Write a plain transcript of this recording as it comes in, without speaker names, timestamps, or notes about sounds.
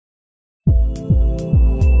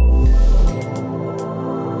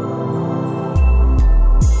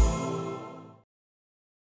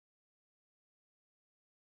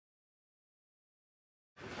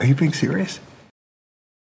Are you being serious?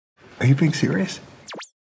 Are you being serious?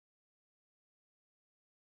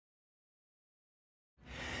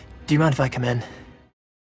 Do you mind if I come in?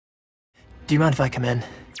 Do you mind if I come in?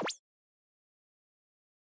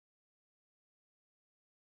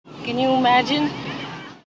 Can you imagine?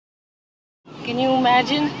 Can you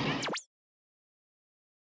imagine?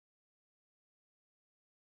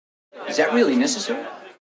 Is that really necessary?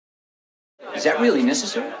 Is that really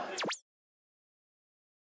necessary?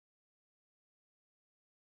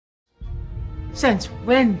 Since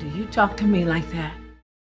when do you talk to me like that?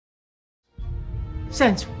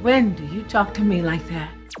 Since when do you talk to me like that?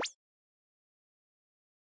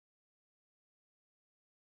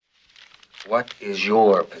 What is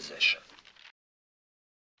your position?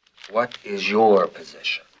 What is your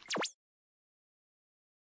position?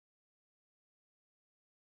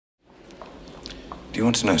 Do you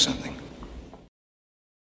want to know something?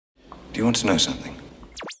 Do you want to know something?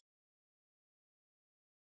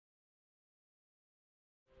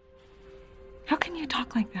 How can you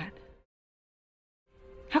talk like that?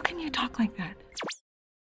 How can you talk like that?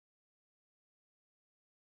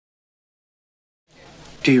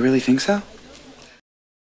 Do you really think so?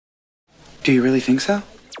 Do you really think so?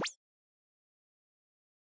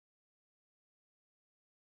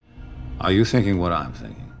 Are you thinking what I'm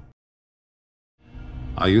thinking?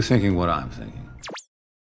 Are you thinking what I'm thinking?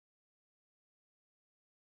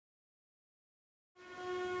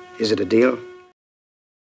 Is it a deal?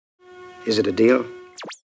 Is it a deal?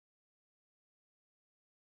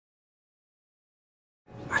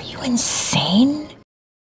 Are you insane?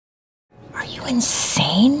 Are you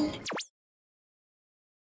insane?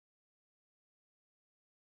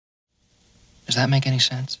 Does that make any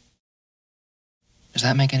sense? Does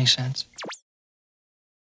that make any sense?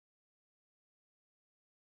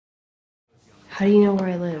 How do you know where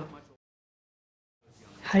I live?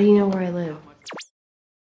 How do you know where I live?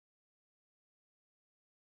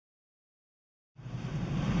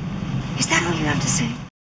 Is that all you have to say?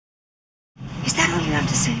 Is that all you have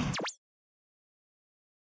to say?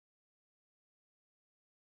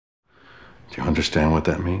 Do you understand what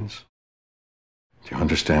that means? Do you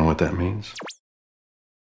understand what that means?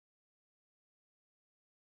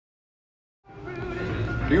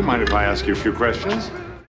 Do you mind if I ask you a few questions?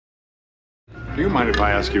 Do you mind if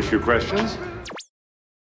I ask you a few questions?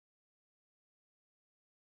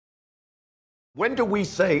 When do we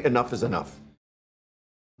say enough is enough?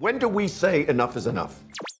 When do we say enough is enough?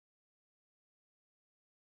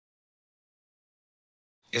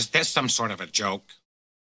 Is this some sort of a joke?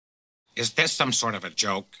 Is this some sort of a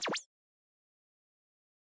joke?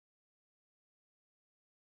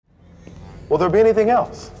 Will there be anything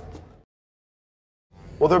else?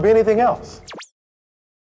 Will there be anything else?